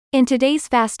In today's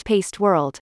fast-paced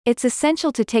world, it's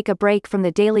essential to take a break from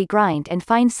the daily grind and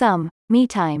find some me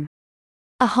time.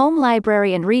 A home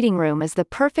library and reading room is the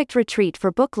perfect retreat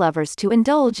for book lovers to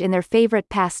indulge in their favorite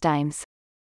pastimes.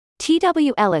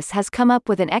 T.W. Ellis has come up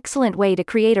with an excellent way to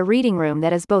create a reading room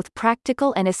that is both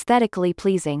practical and aesthetically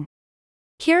pleasing.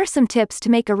 Here are some tips to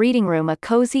make a reading room a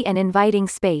cozy and inviting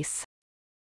space.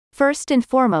 First and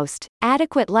foremost,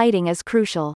 adequate lighting is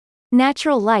crucial.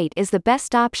 Natural light is the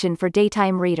best option for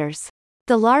daytime readers.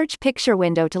 The large picture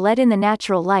window to let in the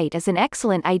natural light is an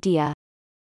excellent idea.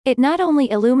 It not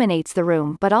only illuminates the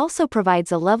room but also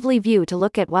provides a lovely view to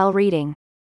look at while reading.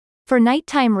 For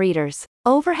nighttime readers,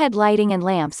 overhead lighting and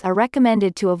lamps are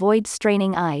recommended to avoid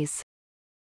straining eyes.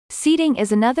 Seating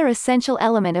is another essential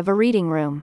element of a reading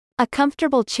room. A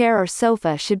comfortable chair or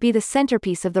sofa should be the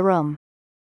centerpiece of the room.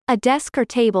 A desk or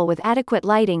table with adequate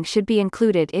lighting should be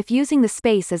included if using the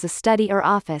space as a study or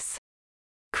office.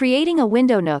 Creating a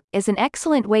window nook is an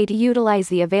excellent way to utilize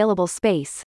the available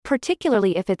space,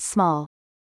 particularly if it's small.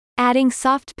 Adding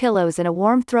soft pillows and a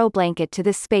warm throw blanket to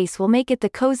this space will make it the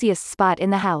coziest spot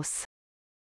in the house.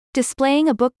 Displaying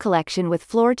a book collection with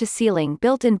floor-to-ceiling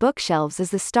built-in bookshelves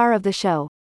is the star of the show.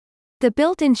 The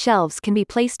built-in shelves can be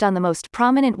placed on the most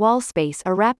prominent wall space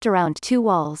or wrapped around two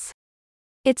walls.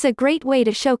 It's a great way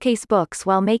to showcase books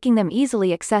while making them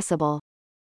easily accessible.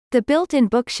 The built-in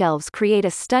bookshelves create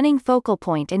a stunning focal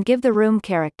point and give the room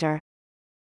character.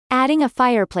 Adding a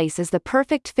fireplace is the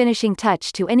perfect finishing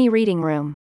touch to any reading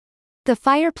room. The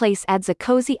fireplace adds a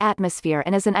cozy atmosphere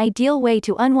and is an ideal way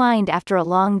to unwind after a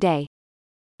long day.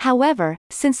 However,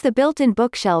 since the built-in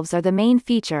bookshelves are the main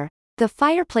feature, the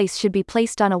fireplace should be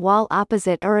placed on a wall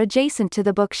opposite or adjacent to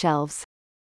the bookshelves.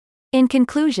 In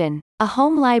conclusion, a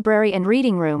home library and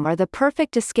reading room are the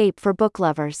perfect escape for book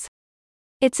lovers.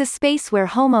 It's a space where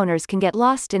homeowners can get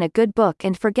lost in a good book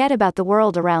and forget about the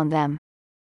world around them.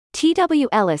 T.W.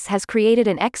 Ellis has created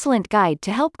an excellent guide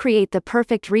to help create the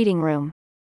perfect reading room.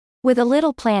 With a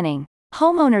little planning,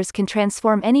 homeowners can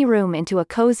transform any room into a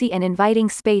cozy and inviting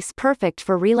space perfect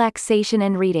for relaxation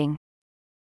and reading.